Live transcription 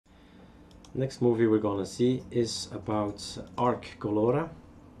Next movie we're gonna see is about Arc Colora.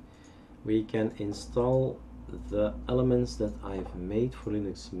 We can install the elements that I've made for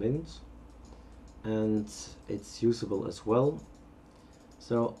Linux Mint, and it's usable as well.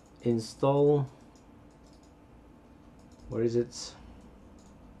 So install, where is it?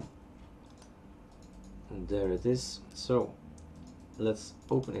 And there it is. So let's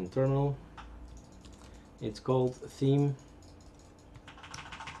open internal. It's called theme,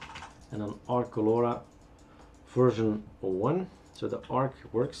 and on Arc Colora version 1. So the Arc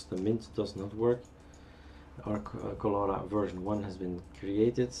works, the Mint does not work. The Arc Colora version 1 has been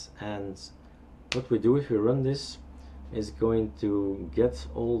created, and what we do if we run this is going to get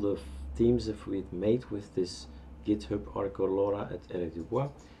all the themes that we've made with this Github Arc Colora at Erik Dubois.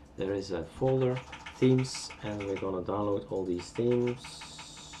 There is a folder, themes, and we're gonna download all these themes.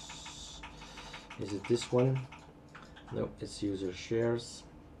 Is it this one? No, it's user shares.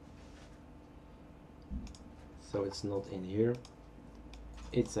 So it's not in here.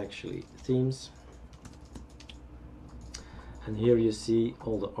 It's actually themes. And here you see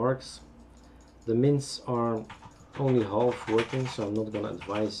all the arcs. The mints are only half working, so I'm not going to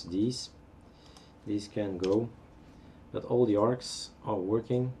advise these. These can go. But all the arcs are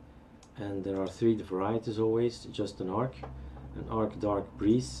working, and there are 3 varieties always, just an arc dark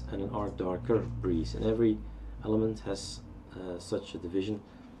breeze, and an arc darker breeze. And every element has such a division,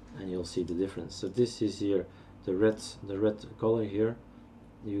 and you'll see the difference. So this is here the red color here.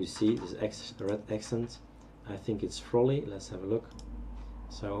 You see this red accent. I think it's Frolly. Let's have a look.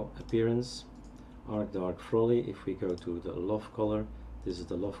 So appearance, arc dark Frolly. If we go to the love color, this is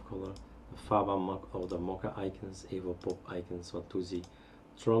the love color. The Faba or the Mocha icons, Evo Pop icons, Watusi,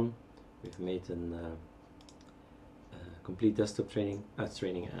 Tron. We've made a complete desktop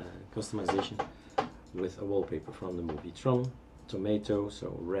customization with a wallpaper from the movie Tron. Tomato,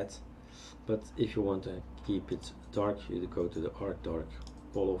 so red. But if you want to keep it dark, you go to the arc dark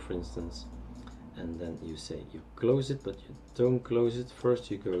Polo, for instance, and then you say you close it, but you don't close it. First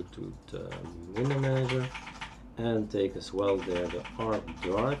you go to the window manager and take as well there the arc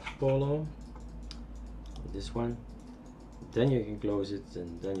dark Polo, this one. Then you can close it,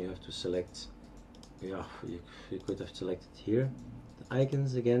 and then you have to select, yeah, you could have selected here the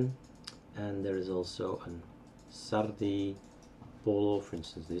icons again, and there is also an Sardi Polo, for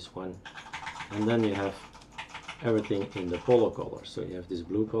instance this one, and then you have everything in the Polo color. So you have these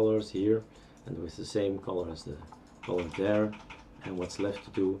blue colors here, and with the same color as the color there, and what's left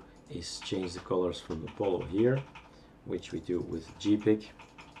to do is change the colors from the Polo here, which we do with GPick.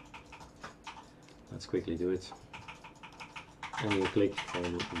 Let's quickly do it, and you click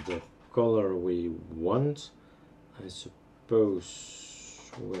on the color we want. I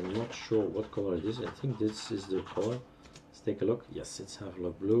suppose we're not sure what color it is. I think this is the color. Let's take a look. Yes, it's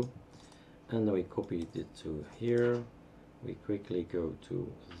Havelock blue, and then we copied it to here. We quickly go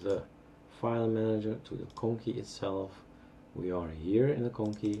to the file manager, to the conky itself. We are here in the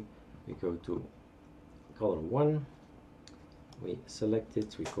conky. We go to color 1, we select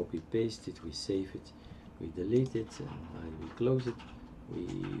it, we copy paste it, we save it, we delete it, and we close it. We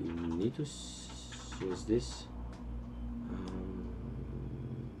need to use this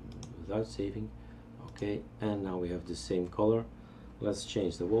without saving. Okay, and now we have the same color. Let's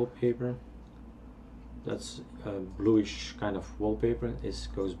change the wallpaper. That's a bluish kind of wallpaper. It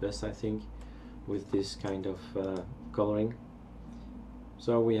goes best, I think, with this kind of coloring.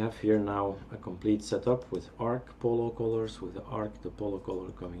 So we have here now a complete setup with arc Polo colors, with the arc, the Polo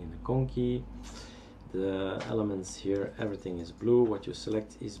color coming in the conky. The elements here, everything is blue. What you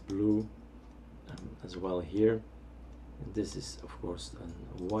select is blue as well here. And this is of course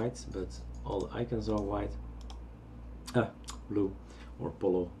white, but all the icons are white. Blue, or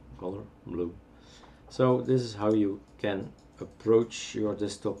Polo color blue. So this is how you can approach your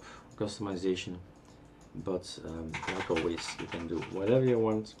desktop customization, but like always, you can do whatever you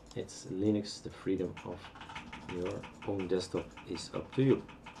want. It's Linux. The freedom of your own desktop is up to you.